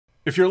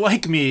If you're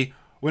like me,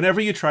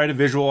 whenever you try to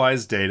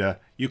visualize data,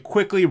 you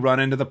quickly run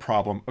into the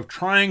problem of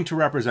trying to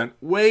represent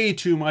way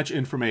too much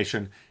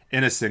information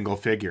in a single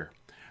figure.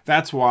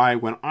 That's why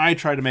when I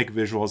try to make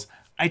visuals,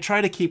 I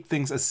try to keep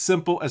things as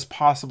simple as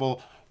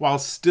possible while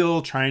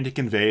still trying to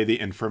convey the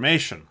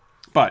information.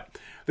 But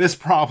this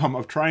problem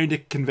of trying to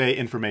convey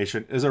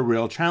information is a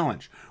real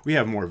challenge. We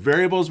have more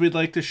variables we'd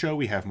like to show,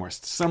 we have more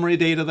summary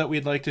data that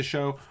we'd like to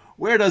show.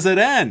 Where does it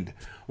end?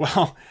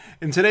 Well,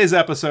 in today's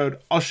episode,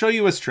 I'll show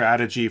you a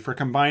strategy for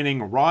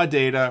combining raw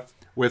data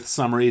with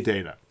summary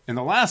data. In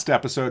the last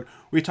episode,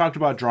 we talked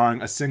about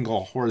drawing a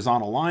single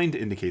horizontal line to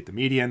indicate the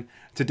median.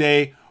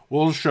 Today,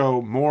 we'll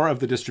show more of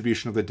the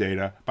distribution of the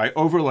data by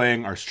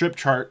overlaying our strip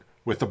chart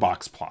with the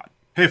box plot.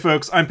 Hey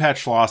folks, I'm Pat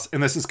Schloss,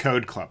 and this is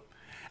Code Club.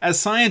 As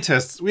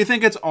scientists, we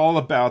think it's all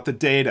about the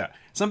data.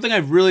 Something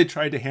I've really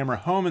tried to hammer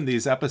home in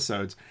these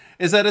episodes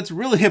is that it's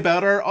really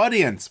about our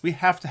audience. We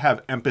have to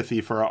have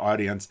empathy for our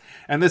audience.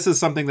 And this is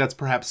something that's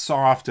perhaps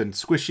soft and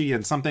squishy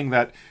and something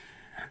that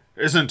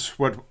isn't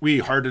what we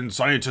hardened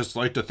scientists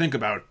like to think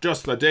about,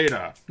 just the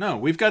data. No,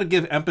 we've got to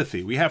give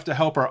empathy. We have to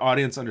help our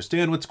audience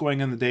understand what's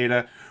going in the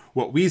data,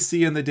 what we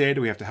see in the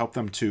data. We have to help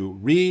them to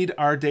read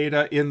our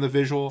data in the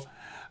visual.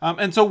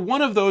 And so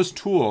one of those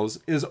tools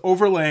is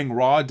overlaying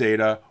raw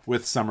data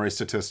with summary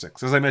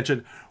statistics. As I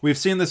mentioned, we've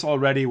seen this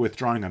already with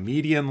drawing a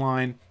median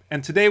line.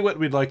 And today what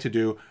we'd like to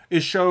do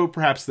is show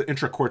perhaps the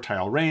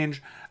intraquartile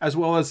range, as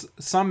well as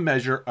some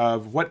measure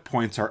of what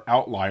points are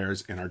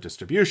outliers in our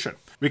distribution.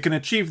 We can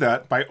achieve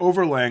that by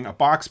overlaying a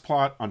box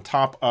plot on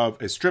top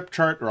of a strip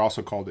chart, or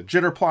also called a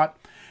jitter plot.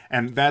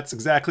 And that's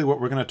exactly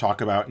what we're going to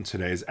talk about in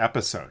today's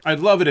episode.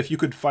 I'd love it if you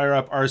could fire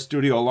up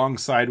RStudio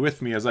alongside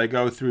with me as I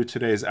go through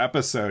today's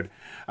episode.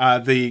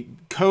 The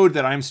code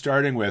that I'm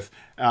starting with,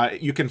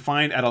 you can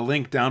find at a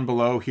link down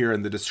below here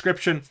in the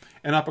description.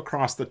 And up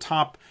across the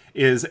top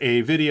is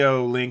a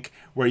video link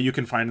where you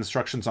can find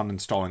instructions on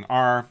installing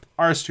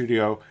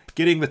RStudio,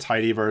 getting the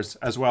tidyverse,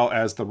 as well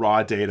as the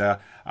raw data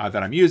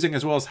that I'm using,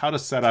 as well as how to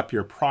set up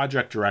your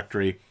project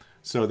directory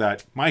so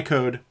that my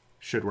code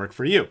should work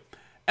for you.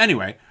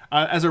 Anyway,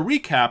 as a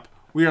recap,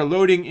 we are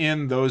loading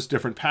in those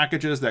different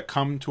packages that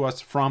come to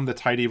us from the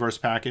tidyverse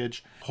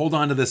package. Hold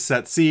on to this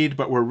set seed,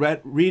 but we're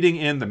reading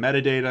in the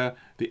metadata,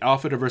 the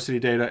alpha diversity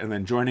data, and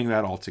then joining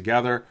that all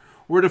together.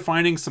 We're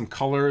defining some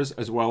colors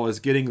as well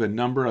as getting the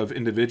number of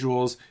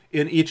individuals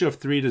in each of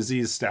 3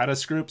 disease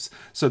status groups.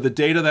 So the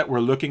data that we're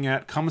looking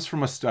at comes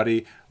from a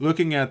study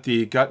looking at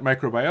the gut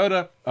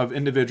microbiota of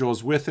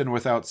individuals with and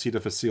without C.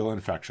 difficile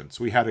infections.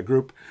 We had a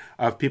group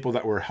of people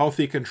that were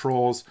healthy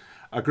controls,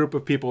 a group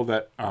of people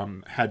that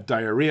had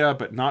diarrhea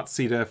but not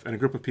C. diff, and a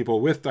group of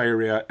people with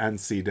diarrhea and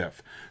C.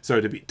 diff.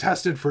 So to be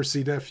tested for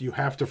C. diff, you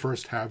have to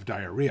first have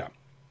diarrhea.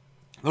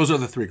 Those are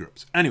the 3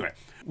 groups. Anyway,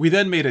 we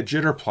then made a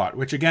jitter plot,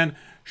 which again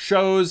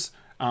shows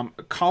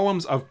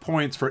columns of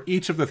points for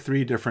each of the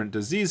 3 different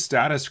disease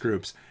status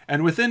groups.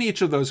 And within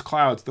each of those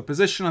clouds, the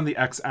position on the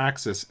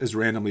x-axis is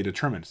randomly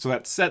determined. So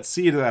that set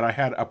seed that I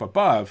had up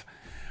above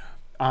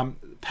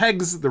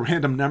pegs the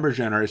random number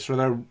generator so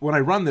that when I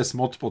run this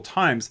multiple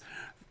times,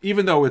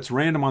 even though it's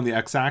random on the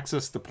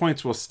x-axis, the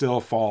points will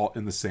still fall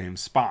in the same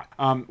spot.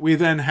 We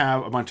then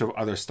have a bunch of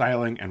other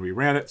styling and we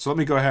ran it. So let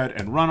me go ahead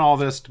and run all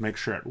this to make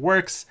sure it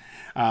works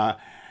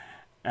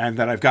and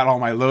that I've got all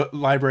my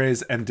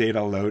libraries and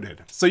data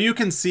loaded. So you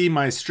can see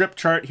my strip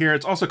chart here.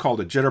 It's also called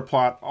a jitter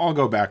plot. I'll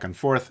go back and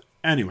forth.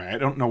 Anyway, I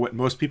don't know what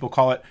most people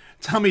call it.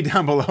 Tell me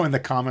down below in the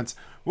comments,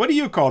 what do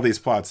you call these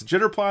plots?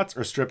 Jitter plots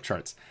or strip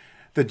charts?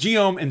 The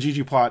geom in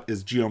ggplot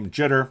is geom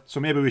jitter.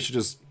 So maybe we should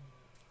just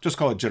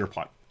call it jitter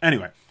plot.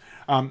 Anyway,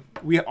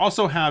 we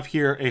also have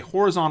here a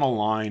horizontal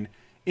line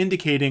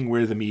indicating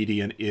where the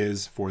median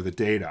is for the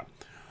data.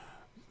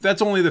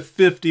 That's only the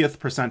 50th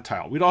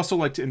percentile. We'd also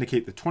like to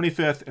indicate the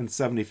 25th and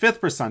 75th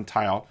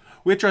percentile,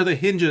 which are the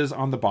hinges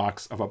on the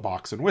box of a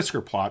box and whisker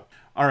plot.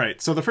 All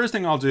right, so the first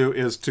thing I'll do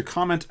is to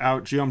comment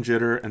out geom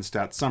jitter and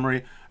stat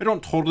summary. I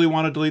don't totally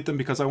want to delete them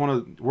because I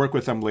want to work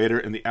with them later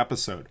in the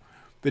episode.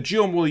 The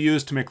geom we'll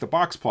use to make the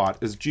box plot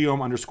is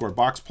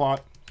geom_boxplot,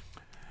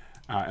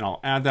 and I'll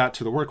add that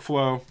to the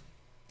workflow.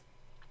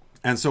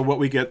 And so what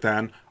we get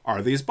then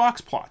are these box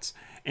plots.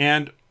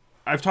 And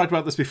I've talked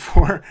about this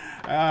before.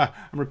 I'm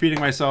repeating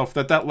myself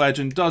that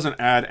legend doesn't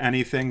add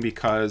anything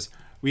because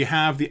we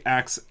have the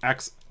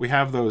we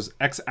have those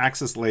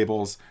x-axis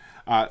labels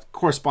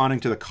corresponding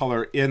to the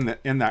color in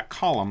that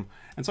column.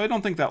 And so I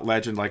don't think that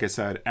legend, like I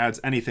said, adds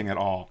anything at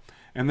all.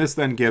 And this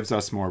then gives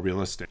us more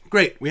real estate.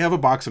 Great, we have a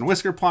box and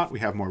whisker plot. We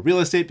have more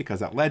real estate because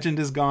that legend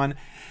is gone.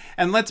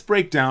 And let's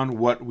break down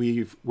what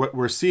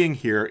we're seeing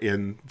here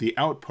in the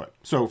output.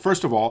 So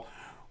first of all,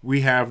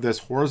 we have this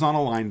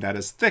horizontal line that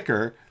is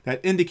thicker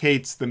that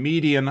indicates the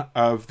median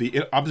of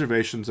the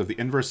observations of the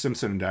inverse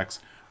Simpson index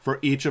for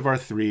each of our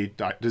 3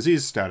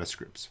 disease status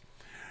groups.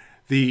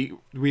 We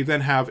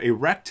then have a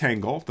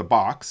rectangle, the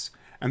box,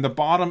 and the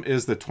bottom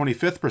is the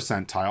 25th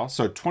percentile.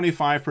 So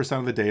 25%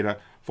 of the data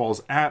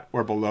falls at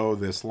or below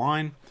this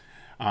line.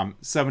 The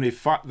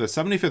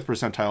 75th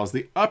percentile is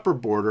the upper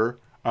border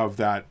of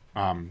that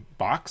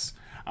box.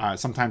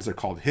 Sometimes they're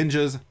called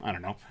hinges. I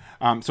don't know.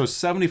 So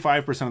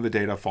 75% of the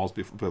data falls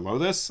below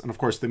this. And of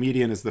course, the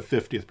median is the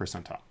 50th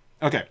percentile.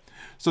 Okay,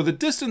 so the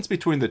distance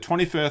between the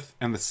 25th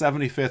and the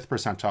 75th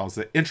percentile is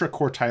the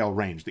intraquartile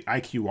range, the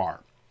IQR.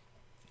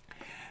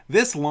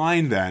 This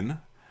line then,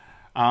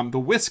 the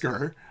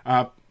whisker,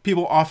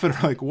 people often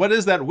are like, what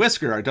is that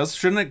whisker?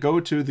 Shouldn't it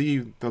go to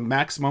the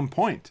maximum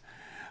point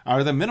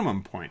or the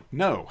minimum point?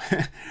 No,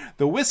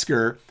 the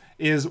whisker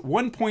is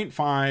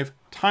 1.5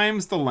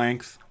 times the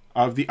length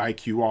of the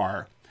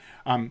IQR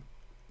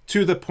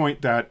to the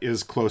point that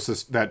is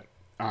closest, that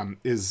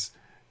is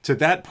to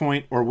that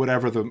point or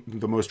whatever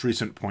the most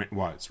recent point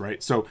was,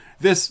 right? So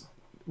this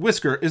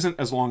whisker isn't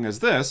as long as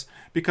this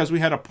because we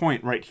had a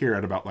point right here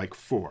at about like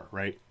 4,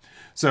 right?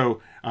 So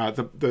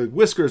the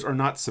whiskers are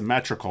not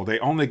symmetrical. They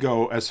only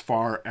go as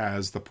far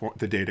as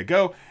the data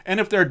go. And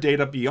if they're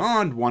data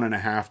beyond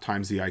 1.5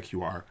 times the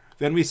IQR,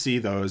 then we see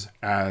those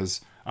as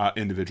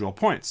individual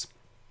points.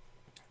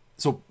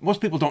 So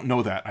most people don't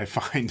know that, I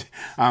find,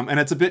 and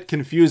it's a bit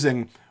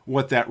confusing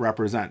what that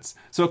represents.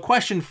 So a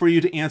question for you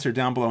to answer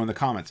down below in the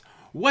comments.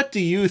 What do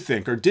you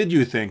think, or did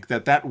you think,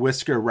 that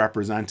whisker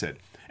represented?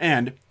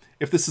 And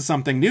if this is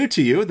something new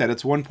to you, that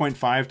it's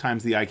 1.5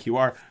 times the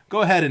IQR,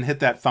 go ahead and hit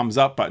that thumbs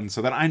up button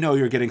so that I know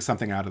you're getting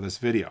something out of this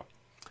video.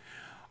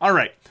 All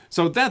right,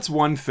 so that's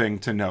one thing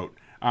to note.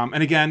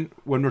 And again,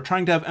 when we're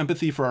trying to have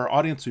empathy for our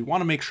audience, we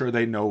want to make sure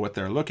they know what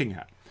they're looking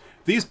at.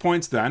 These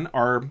points then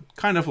are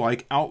kind of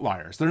like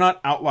outliers. They're not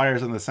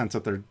outliers in the sense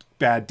that they're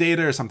bad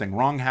data or something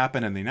wrong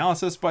happened in the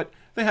analysis, but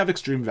they have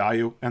extreme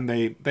value and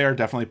they are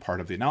definitely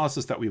part of the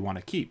analysis that we want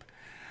to keep.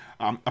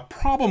 A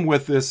problem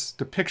with this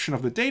depiction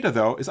of the data,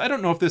 though, is I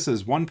don't know if this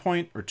is 1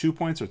 point or 2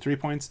 points or 3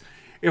 points,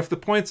 if the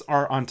points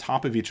are on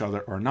top of each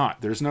other or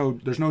not. There's no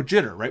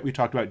jitter, right? We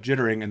talked about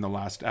jittering in the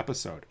last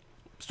episode.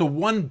 So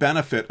one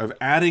benefit of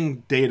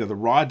adding data, the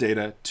raw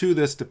data, to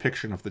this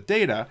depiction of the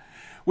data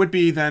would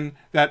be then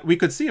that we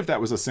could see if that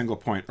was a single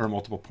point or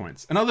multiple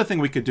points. Another thing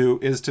we could do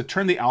is to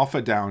turn the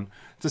alpha down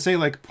to say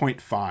like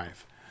 0.5.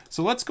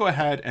 So let's go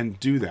ahead and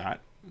do that.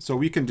 So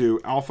we can do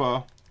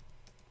alpha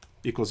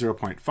equals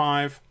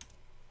 0.5,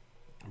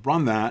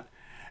 run that,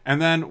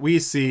 and then we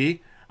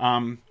see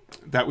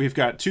that we've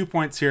got 2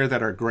 points here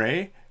that are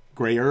grayer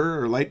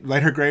or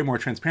lighter gray, more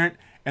transparent,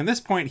 and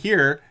this point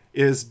here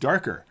is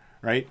darker,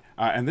 right?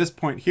 And this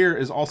point here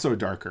is also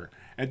darker,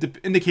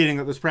 indicating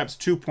that there's perhaps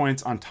 2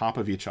 points on top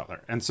of each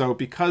other. And so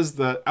because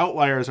the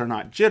outliers are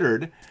not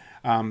jittered,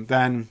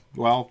 then,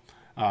 well,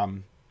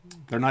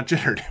 they're not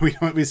jittered.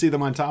 We see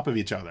them on top of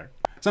each other.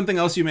 Something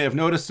else you may have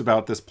noticed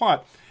about this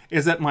plot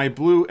is that my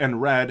blue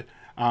and red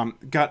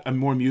got a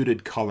more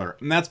muted color.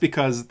 And that's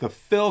because the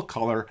fill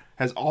color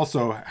has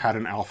also had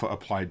an alpha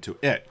applied to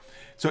it.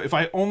 So if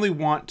I only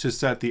want to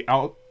set the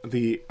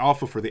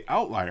alpha for the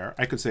outlier,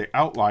 I could say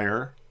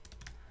outlier.alpha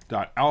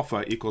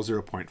equals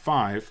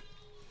 0.5.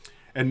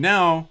 And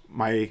now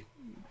my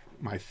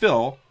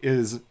fill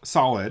is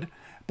solid,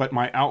 but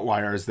my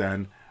outliers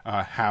then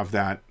have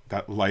that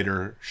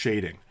lighter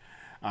shading.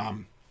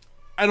 I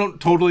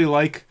don't totally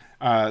like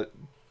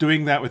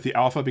doing that with the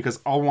alpha because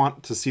I'll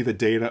want to see the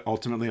data.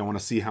 Ultimately, I want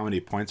to see how many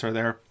points are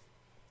there.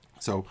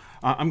 So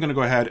I'm going to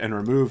go ahead and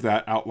remove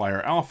that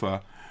outlier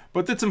alpha.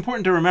 But it's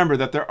important to remember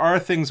that there are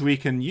things we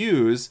can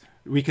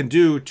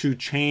do to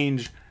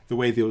change the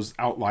way those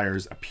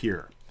outliers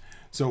appear.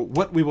 So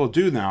what we will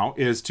do now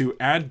is to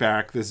add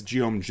back this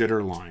geom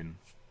jitter line.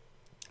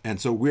 And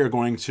so we're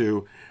going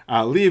to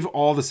leave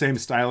all the same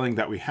styling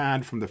that we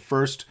had from the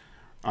first,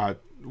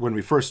 when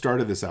we first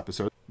started this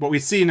episode. What we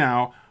see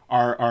now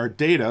are our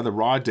data, the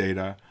raw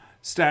data,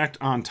 stacked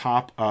on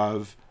top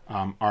of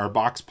our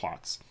box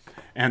plots.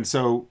 And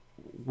so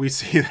we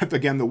see that,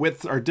 again, the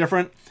widths are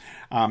different.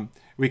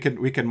 We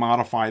can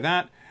modify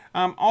that.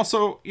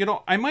 Also, you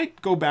know, I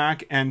might go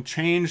back and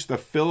change the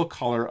fill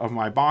color of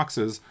my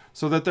boxes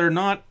so that they're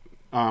not,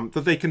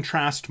 that they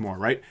contrast more,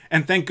 right?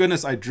 And thank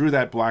goodness I drew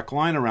that black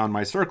line around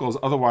my circles.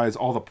 Otherwise,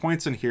 all the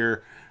points in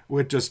here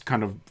would just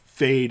kind of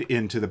fade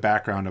into the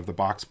background of the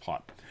box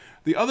plot.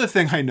 The other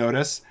thing I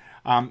notice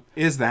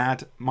is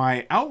that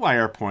my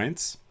outlier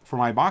points for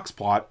my box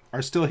plot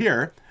are still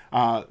here.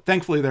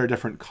 Thankfully, they're a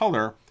different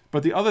color.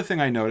 But the other thing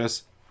I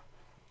notice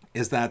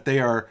is that they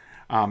are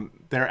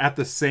they're at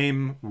the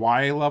same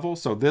Y level.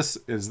 So this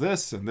is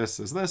this and this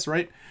is this,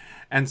 right?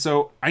 And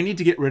so I need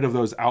to get rid of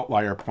those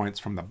outlier points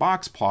from the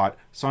box plot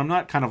so I'm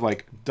not kind of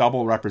like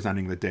double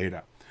representing the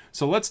data.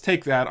 So let's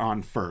take that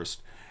on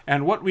first.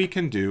 And what we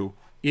can do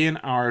in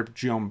our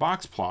geom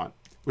box plot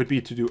would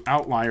be to do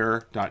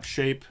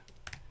outlier.shape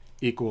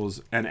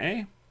equals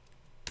NA.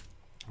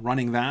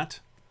 Running that,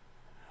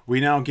 we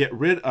now get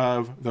rid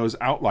of those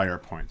outlier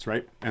points,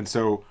 right? And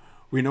so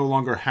we no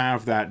longer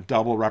have that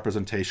double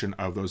representation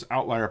of those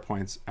outlier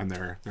points, and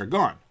they're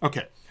gone.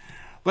 Okay,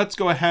 let's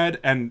go ahead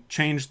and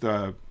change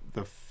the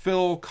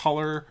fill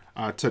color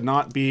to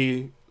not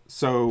be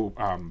so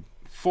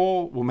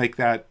full. We'll make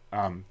that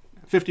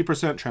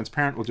 50%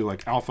 transparent, we'll do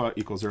like alpha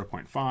equals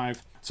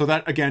 0.5. So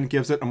that again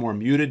gives it a more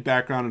muted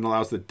background and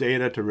allows the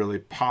data to really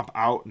pop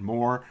out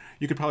more.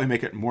 You could probably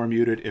make it more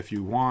muted if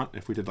you want,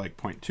 if we did like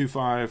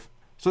 0.25.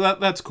 So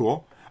that's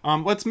cool.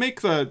 Let's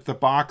make the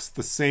box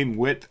the same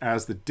width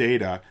as the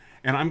data.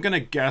 And I'm going to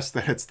guess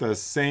that it's the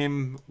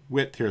same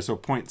width here, so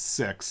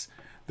 0.6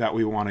 that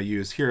we want to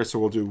use here. So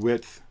we'll do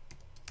width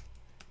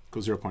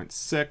equals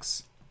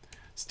 0.6,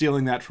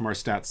 stealing that from our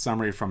stats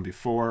summary from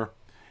before.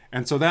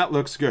 And so that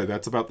looks good.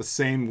 That's about the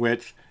same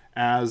width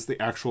as the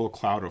actual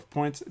cloud of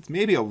points. It's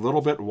maybe a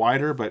little bit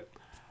wider, but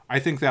I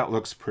think that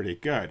looks pretty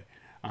good.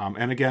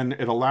 And again,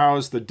 it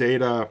allows the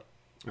data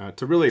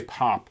to really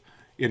pop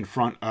in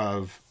front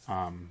of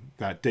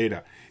that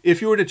data.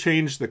 If you were to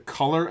change the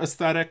color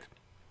aesthetic,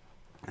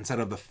 instead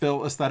of the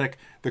fill aesthetic,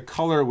 the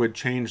color would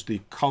change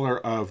the color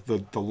of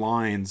the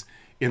lines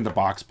in the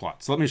box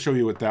plot. So let me show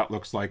you what that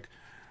looks like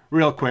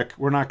real quick.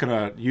 We're not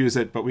going to use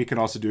it, but we can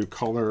also do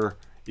color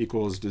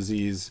equals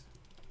disease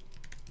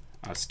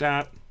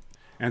stat.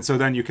 And so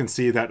then you can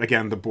see that,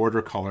 again, the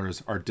border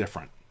colors are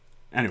different.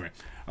 Anyway,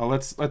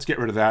 let's get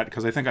rid of that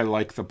because I think I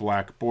like the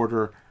black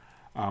border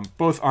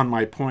both on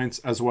my points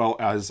as well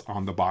as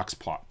on the box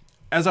plot.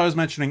 As I was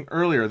mentioning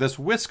earlier, this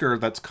whisker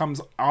that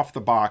comes off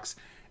the box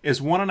is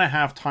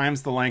 1.5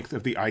 times the length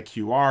of the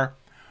IQR,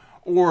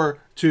 or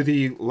to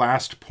the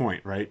last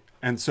point, right?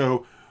 And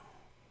so,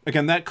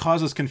 again, that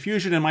causes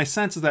confusion, and my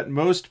sense is that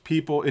most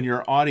people in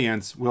your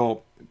audience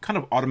will kind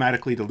of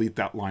automatically delete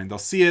that line. They'll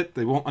see it,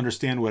 they won't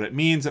understand what it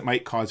means, it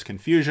might cause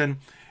confusion,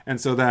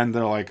 and so then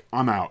they're like,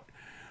 I'm out.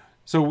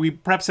 So we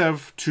perhaps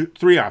have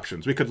three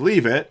options. We could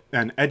leave it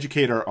and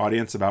educate our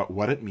audience about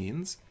what it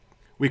means.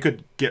 We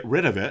could get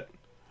rid of it,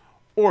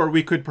 or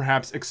we could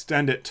perhaps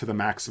extend it to the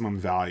maximum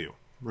value.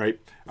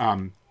 Right?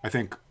 I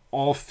think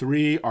all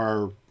three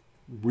are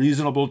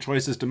reasonable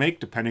choices to make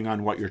depending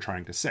on what you're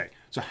trying to say.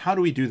 So how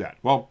do we do that?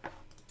 Well,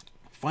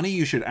 funny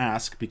you should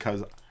ask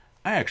because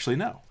I actually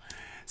know.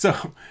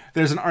 So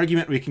there's an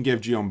argument we can give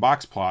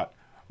boxplot,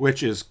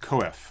 which is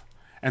coef.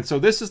 And so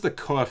this is the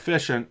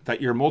coefficient that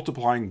you're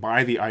multiplying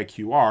by the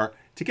IQR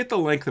to get the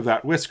length of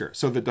that whisker.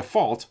 So the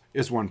default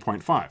is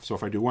 1.5. So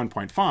if I do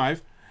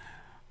 1.5,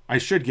 I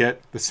should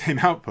get the same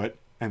output,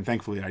 and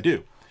thankfully I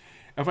do.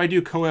 If I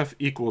do coef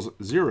equals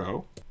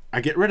 0,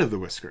 I get rid of the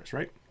whiskers,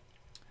 right?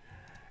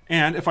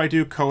 And if I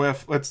do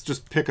coef, let's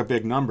just pick a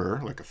big number,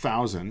 like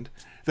 1,000,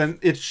 then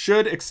it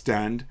should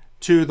extend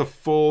to the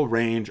full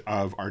range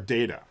of our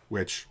data,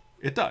 which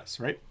it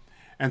does, right?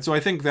 And so I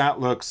think that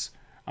looks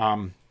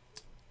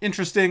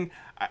interesting.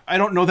 I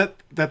don't know that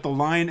the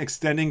line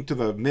extending to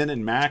the min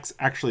and max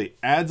actually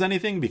adds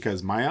anything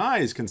because my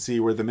eyes can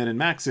see where the min and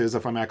max is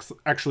if I'm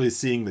actually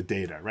seeing the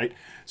data, right?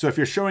 So if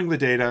you're showing the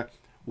data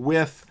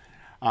with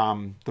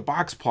the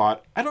box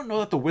plot, I don't know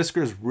that the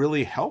whiskers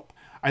really help.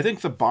 I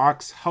think the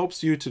box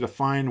helps you to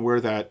define where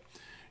that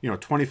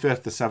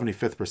 25th to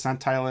 75th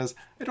percentile is.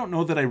 I don't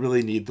know that I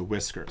really need the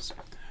whiskers.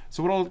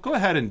 So what I'll go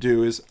ahead and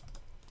do is,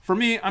 for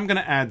me, I'm going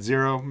to add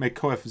 0, make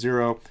coef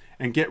 0,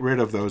 and get rid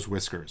of those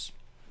whiskers.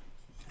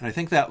 And I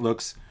think that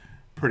looks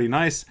pretty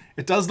nice.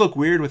 It does look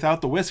weird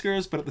without the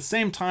whiskers, but at the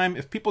same time,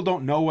 if people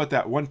don't know what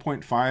that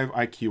 1.5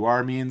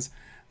 IQR means,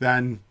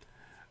 then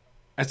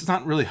it's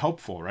not really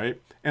helpful,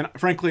 right? And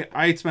frankly,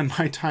 I spend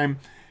my time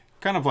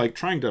kind of like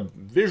trying to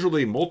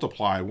visually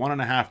multiply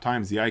 1.5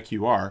 times the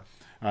IQR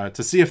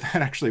to see if that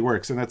actually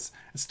works. And it's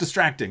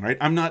distracting, right?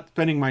 I'm not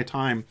spending my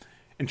time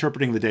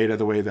interpreting the data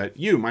the way that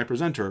you, my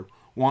presenter,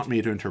 want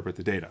me to interpret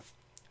the data.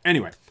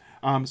 Anyway,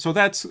 so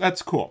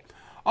that's cool.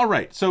 All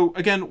right, so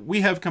again,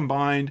 we have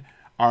combined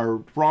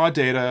our raw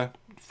data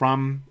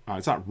from,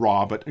 it's not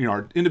raw, but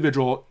our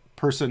individual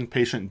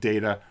patient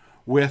data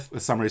with the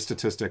summary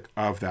statistic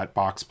of that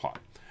box plot.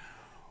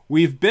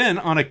 We've been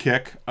on a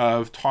kick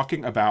of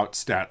talking about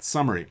stat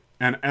summary.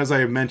 And as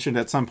I mentioned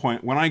at some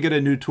point, when I get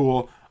a new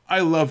tool,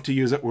 I love to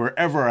use it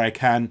wherever I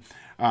can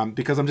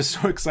because I'm just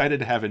so excited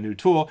to have a new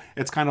tool.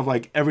 It's kind of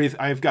like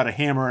I've got a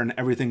hammer and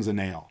everything's a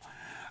nail.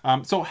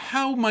 So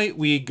how might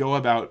we go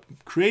about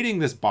creating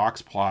this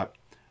box plot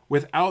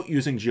without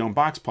using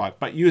boxplot,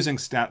 but using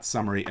stat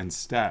summary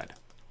instead?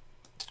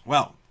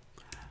 Well,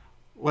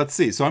 let's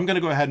see. So I'm going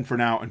to go ahead and for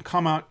now and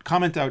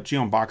comment out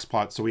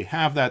boxplot so we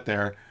have that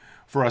there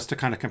for us to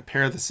kind of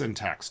compare the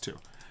syntax to.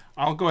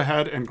 I'll go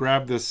ahead and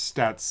grab this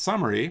stat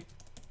summary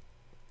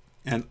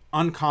and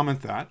uncomment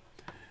that.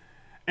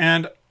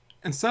 And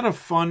instead of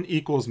fun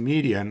equals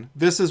median,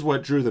 this is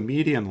what drew the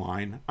median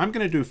line. I'm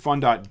going to do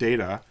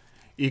fun.data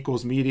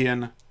equals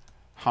median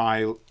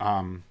high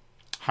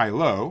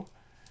low.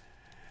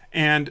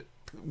 And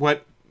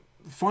what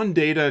fun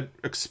data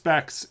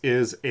expects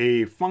is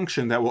a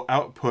function that will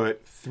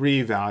output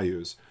 3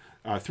 values.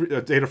 A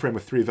data frame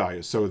with 3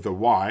 values. So the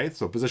y,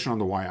 so position on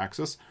the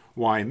y-axis,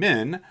 y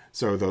min,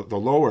 so the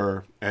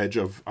lower edge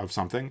of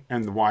something,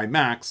 and the y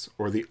max,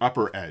 or the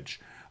upper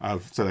edge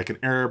of, so like an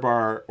error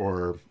bar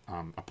or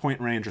a point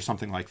range or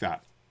something like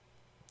that.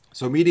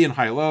 So median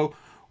high low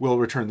will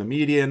return the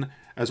median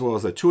as well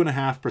as the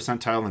 2.5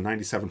 percentile and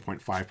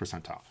 97.5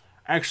 percentile.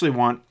 I actually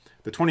want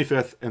the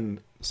 25th and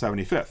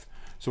 75th.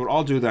 So what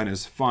I'll do then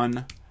is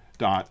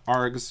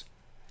fun.args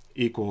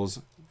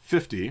equals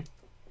 50. And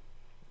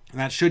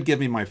that should give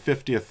me my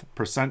 50th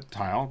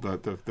percentile,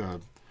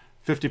 the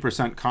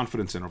 50%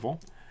 confidence interval.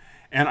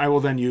 And I will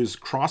then use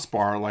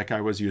crossbar like I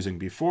was using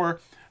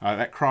before.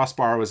 That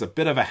crossbar was a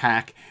bit of a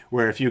hack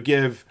where if you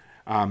give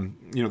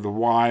the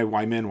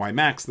y min, y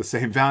max the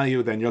same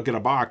value, then you'll get a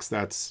box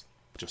that's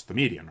just the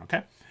median,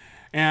 okay?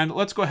 And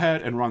let's go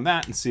ahead and run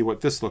that and see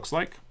what this looks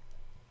like.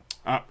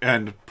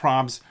 And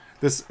probs,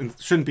 this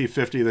shouldn't be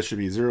 50, this should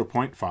be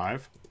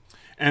 0.5.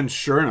 And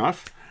sure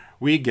enough,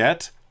 we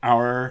get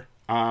our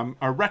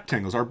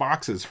rectangles, our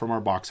boxes from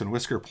our box and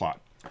whisker plot.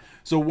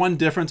 So one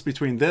difference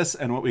between this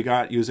and what we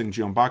got using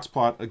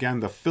boxplot, again,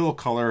 the fill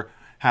color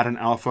had an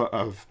alpha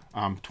of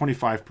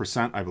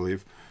 25%, I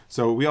believe.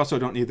 So we also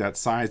don't need that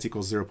size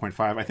equals 0.5.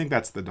 I think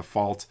that's the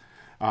default,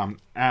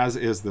 as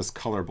is this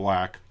color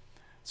black.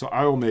 So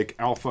I will make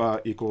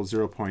alpha equals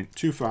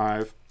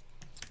 0.25,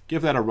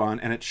 give that a run,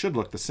 and it should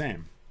look the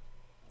same.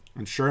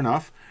 And sure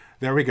enough,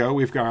 there we go.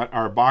 We've got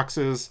our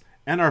boxes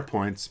and our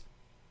points,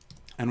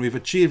 and we've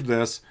achieved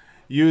this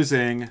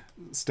using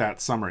stat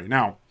summary.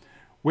 Now,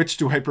 which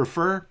do I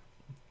prefer?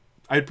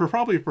 I'd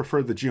probably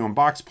prefer the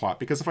boxplot,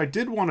 because if I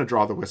did want to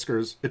draw the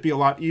whiskers, it'd be a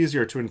lot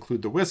easier to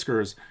include the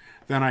whiskers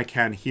than I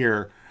can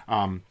here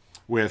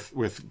with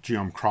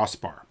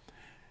crossbar.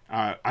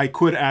 I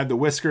could add the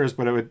whiskers,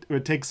 but it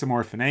would take some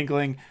more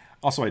finagling.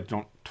 Also, I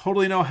don't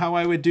totally know how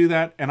I would do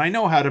that, and I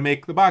know how to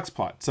make the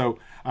boxplot, so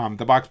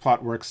the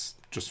boxplot works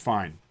just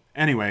fine.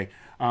 Anyway,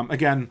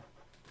 again,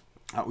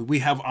 we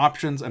have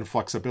options and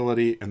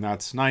flexibility, and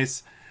that's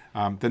nice.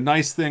 The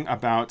nice thing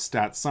about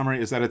stat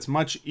summary is that it's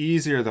much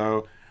easier,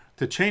 though,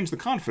 to change the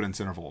confidence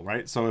interval,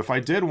 right? So if I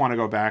did want to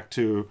go back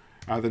to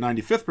the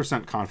 95th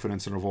percent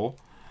confidence interval,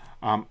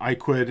 I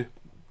could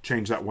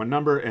change that one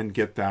number and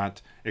get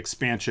that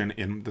expansion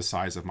in the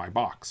size of my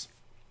box.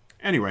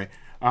 Anyway,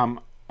 I'm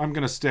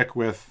going to stick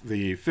with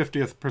the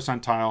 50th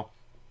percentile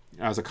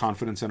as a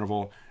confidence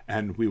interval,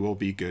 and we will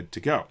be good to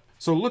go.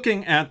 So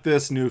looking at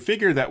this new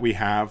figure that we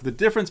have, the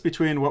difference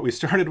between what we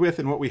started with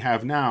and what we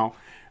have now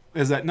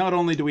is that not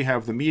only do we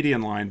have the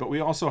median line, but we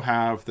also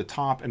have the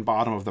top and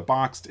bottom of the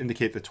box to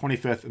indicate the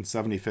 25th and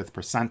 75th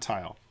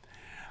percentile.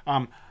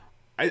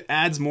 It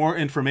adds more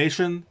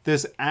information.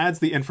 This adds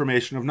the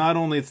information of not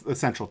only the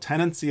central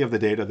tendency of the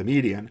data, the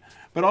median,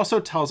 but also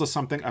tells us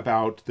something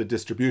about the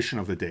distribution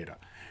of the data.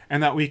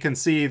 And that we can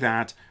see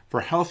that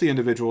for healthy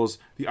individuals,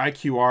 the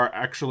IQR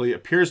actually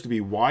appears to be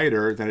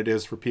wider than it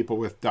is for people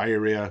with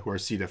diarrhea who are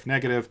C. diff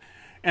negative.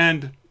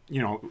 And,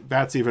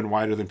 that's even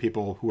wider than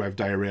people who have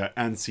diarrhea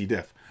and C.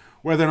 diff.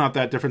 Whether or not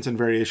that difference in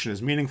variation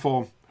is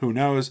meaningful, who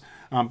knows?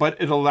 But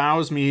it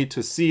allows me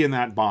to see in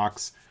that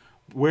box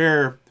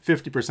where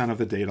 50% of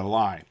the data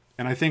lie.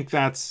 And I think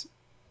that's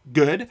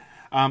good.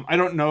 I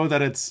don't know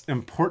that it's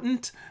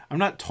important. I'm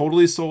not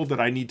totally sold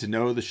that I need to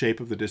know the shape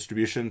of the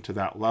distribution to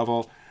that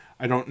level.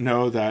 I don't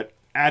know that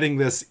adding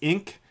this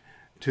ink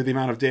to the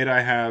amount of data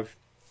I have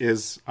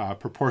is a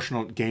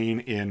proportional gain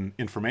in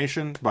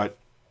information. But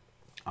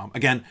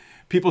again,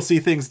 people see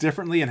things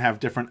differently and have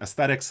different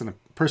aesthetics and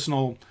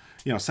personal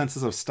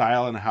senses of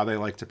style and how they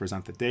like to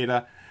present the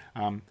data.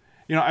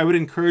 I would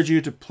encourage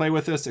you to play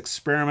with this,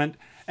 experiment.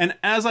 And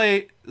as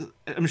I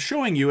am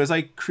showing you, as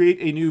I create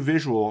a new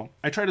visual,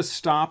 I try to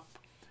stop,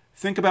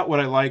 think about what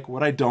I like,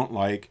 what I don't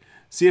like,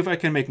 see if I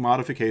can make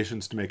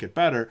modifications to make it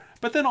better,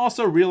 but then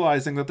also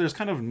realizing that there's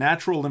kind of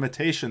natural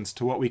limitations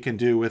to what we can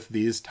do with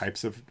these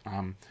types of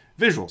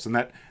visuals, and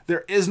that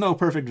there is no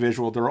perfect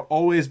visual. There will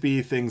always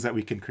be things that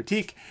we can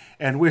critique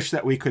and wish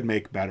that we could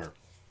make better.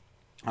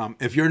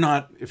 If you're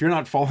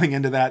not falling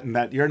into that, and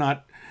that you're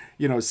not,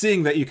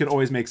 seeing that you could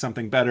always make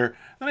something better,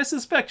 then I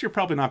suspect you're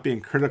probably not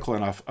being critical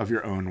enough of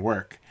your own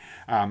work.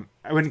 I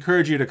would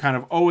encourage you to kind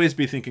of always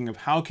be thinking of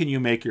how can you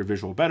make your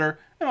visual better,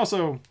 and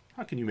also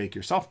how can you make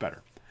yourself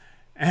better.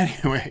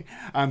 Anyway,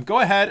 go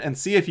ahead and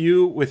see if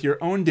you, with your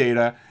own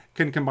data,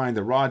 can combine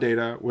the raw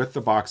data with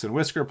the box and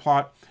whisker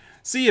plot.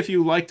 See if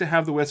you like to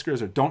have the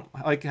whiskers or don't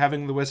like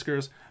having the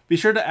whiskers. Be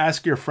sure to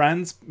ask your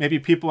friends, maybe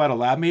people at a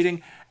lab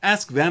meeting,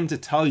 ask them to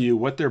tell you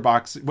what your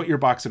box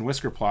and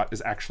whisker plot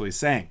is actually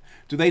saying.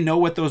 Do they know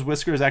what those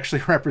whiskers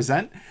actually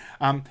represent?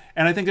 And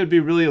I think it would be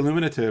really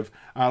illuminative.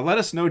 Let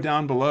us know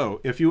down below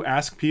if you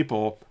ask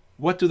people,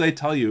 what do they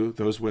tell you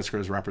those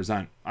whiskers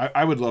represent?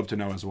 I would love to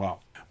know as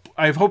well.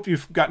 I hope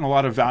you've gotten a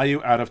lot of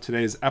value out of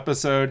today's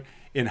episode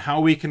in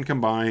how we can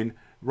combine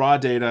raw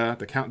data,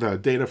 the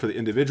data for the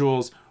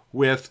individuals,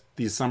 with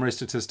the summary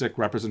statistic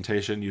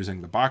representation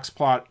using the box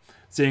plot,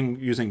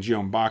 using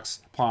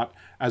boxplot,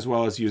 as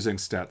well as using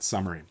stat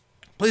summary.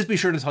 Please be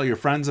sure to tell your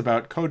friends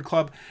about Code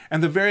Club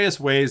and the various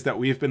ways that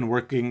we've been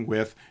working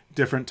with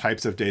different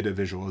types of data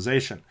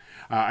visualization.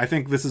 I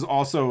think this is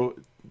also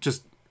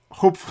just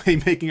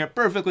hopefully making it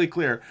perfectly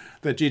clear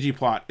that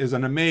ggplot is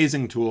an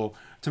amazing tool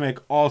to make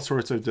all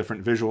sorts of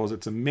different visuals.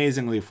 It's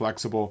amazingly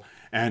flexible,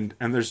 and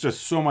there's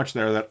just so much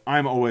there that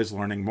I'm always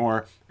learning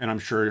more, and I'm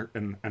sure,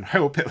 and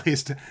hope at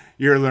least,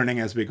 you're learning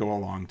as we go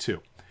along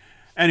too.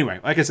 Anyway,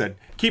 like I said,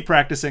 keep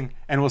practicing,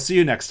 and we'll see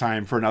you next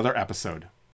time for another episode.